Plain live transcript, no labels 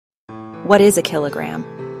What is a kilogram?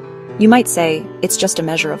 You might say, it's just a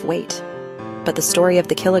measure of weight. But the story of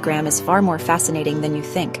the kilogram is far more fascinating than you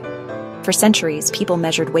think. For centuries, people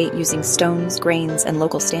measured weight using stones, grains, and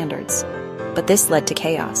local standards. But this led to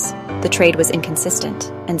chaos. The trade was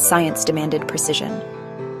inconsistent, and science demanded precision.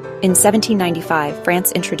 In 1795,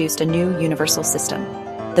 France introduced a new universal system,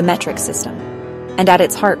 the metric system. And at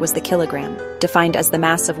its heart was the kilogram, defined as the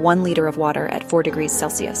mass of 1 liter of water at 4 degrees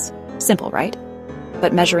Celsius. Simple, right?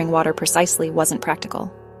 But measuring water precisely wasn't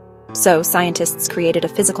practical. So scientists created a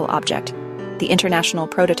physical object, the International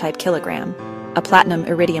Prototype Kilogram, a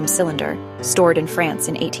platinum-iridium cylinder stored in France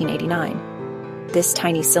in 1889. This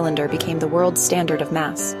tiny cylinder became the world's standard of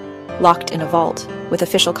mass, locked in a vault, with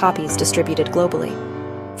official copies distributed globally.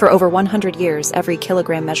 For over 100 years, every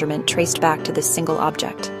kilogram measurement traced back to this single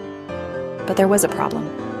object. But there was a problem.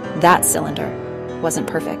 That cylinder wasn't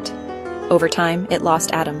perfect. Over time, it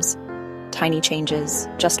lost atoms. Tiny changes,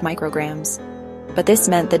 just micrograms. But this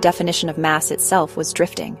meant the definition of mass itself was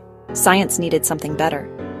drifting. Science needed something better.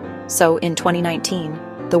 So, in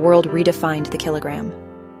 2019, the world redefined the kilogram.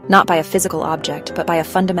 Not by a physical object, but by a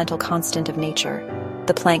fundamental constant of nature,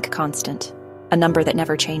 the Planck constant, a number that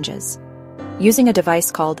never changes. Using a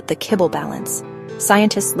device called the Kibble balance,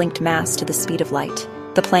 scientists linked mass to the speed of light,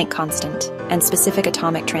 the Planck constant, and specific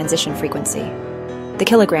atomic transition frequency. The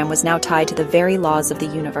kilogram was now tied to the very laws of the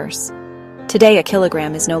universe. Today, a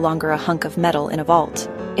kilogram is no longer a hunk of metal in a vault.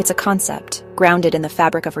 It's a concept, grounded in the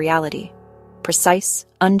fabric of reality. Precise,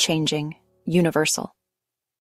 unchanging, universal.